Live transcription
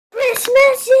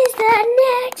Christmas is the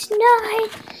next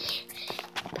night,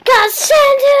 'cause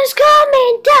Santa's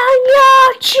coming down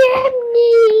your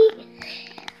chimney,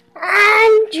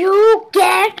 and you'll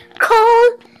get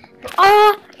cold,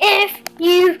 or if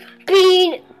you've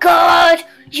been good,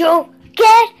 you'll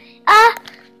get a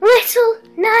little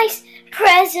nice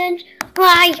present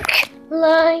like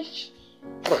Lego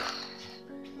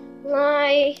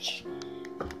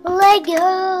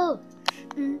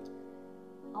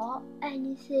or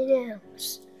anything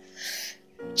else.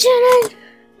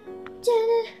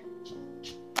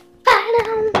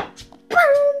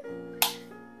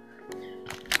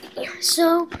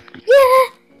 So yeah,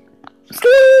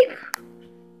 sleep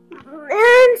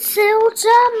until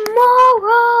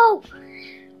tomorrow.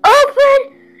 Open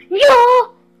your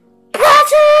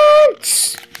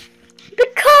presents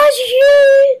because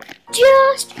you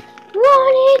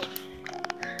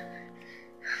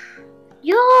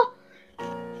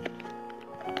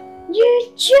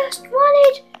just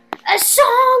wanted a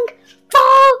song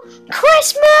for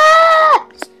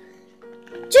Christmas.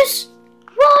 Just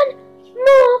 1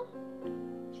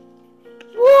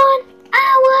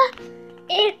 hour.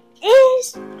 It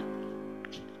is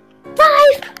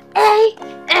 5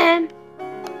 a.m.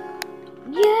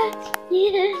 Yeah.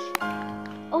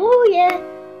 Oh yeah,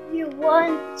 you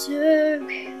want to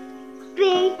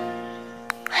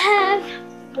have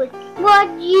what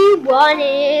you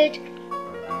wanted.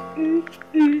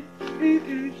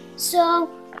 So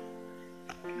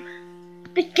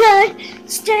be good,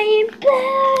 stay in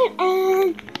bed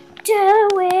and do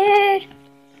it.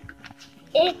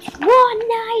 It's one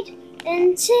night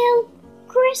until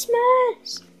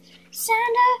Christmas.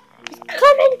 Santa is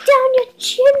coming down your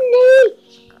chimney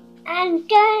and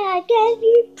gonna give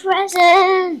you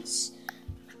presents.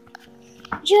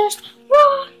 Just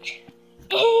rock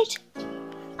it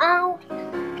out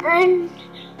and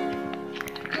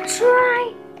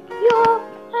try your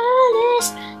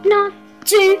hardest not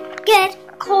to get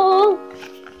cold.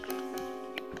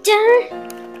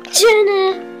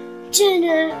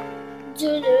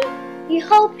 You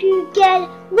hope you get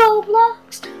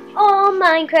Roblox or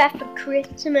Minecraft for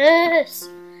Christmas.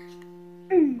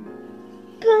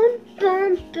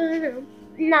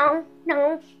 No.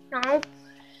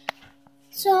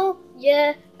 So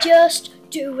yeah, just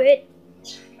do it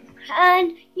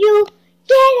and you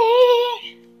get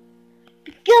it.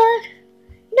 Be good,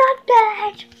 not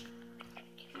bad.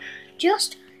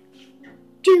 Just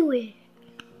do it.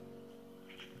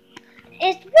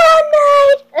 It's one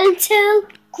night until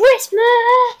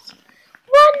Christmas.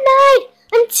 One night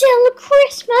until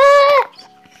Christmas.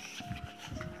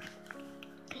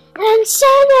 And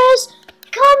Santa's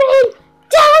coming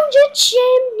down your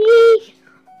chimney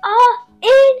or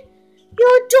in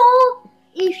your door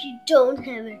if you don't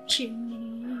have a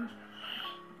chimney.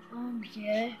 Oh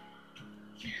yeah.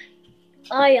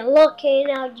 Are you looking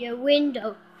out your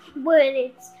window when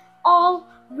it's all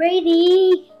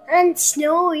rainy and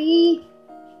snowy?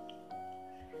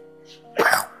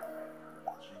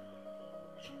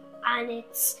 And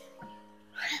it's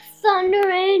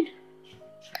thundering.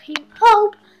 You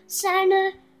hope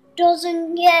Santa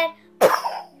doesn't get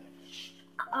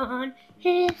on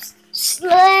his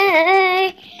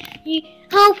sleigh. You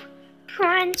hope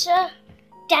Prancer,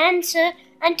 Dancer,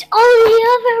 and all the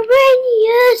other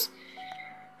reindeers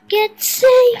get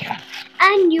safe,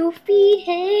 and you feed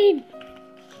him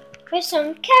with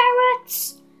some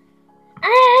carrots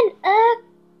and a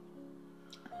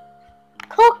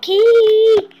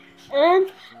cookie,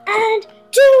 and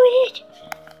do it.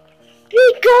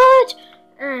 Be good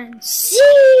and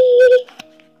see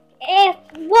if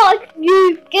what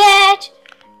you get.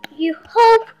 You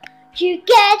hope you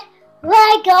get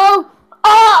Lego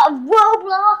or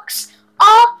Roblox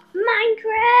or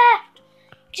Minecraft.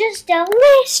 Just a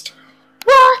list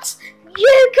what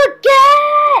you could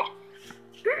get.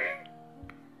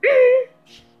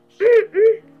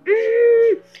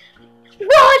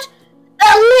 What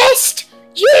a list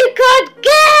you could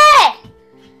get.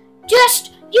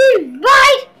 Just you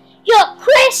write your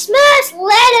Christmas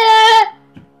letter.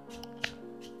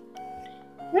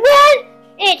 When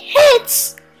it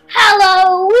hits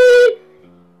Halloween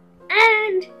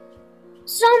and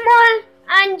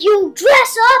you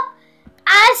dress up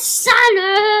as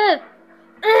Santa.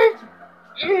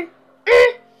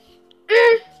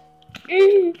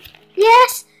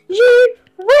 Yes, you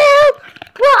will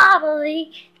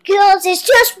probably, because it's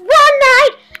just one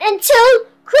night until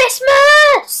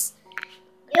Christmas.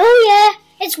 Oh yeah,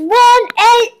 it's 1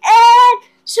 a.m.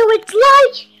 So it's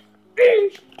like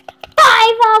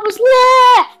 5 hours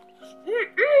left.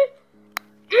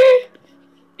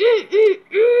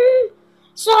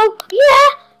 So yeah,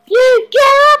 you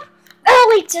get up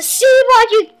to see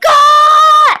what you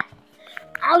got.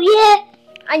 Oh yeah,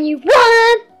 and you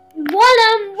want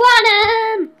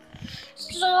 'em.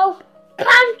 So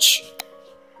punch.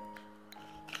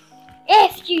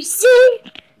 If you see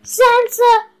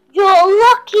Santa, you're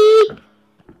lucky.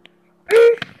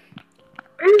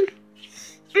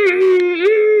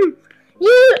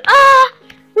 You are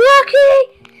lucky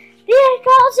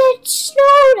because it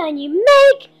snowed and you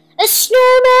make a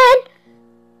snowman.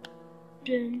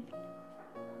 Then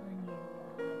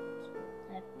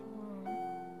that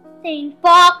one thing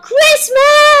for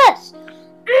Christmas.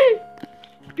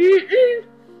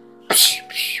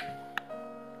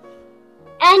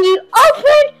 And you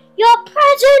open your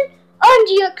present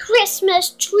under your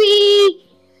Christmas tree.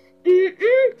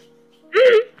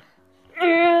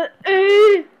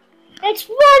 It's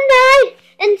one night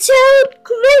until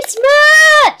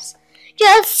Christmas.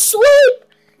 Just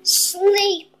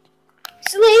sleep,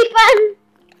 and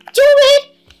do it.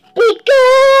 Be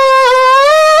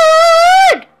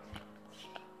good.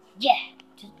 Yeah,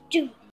 just do it.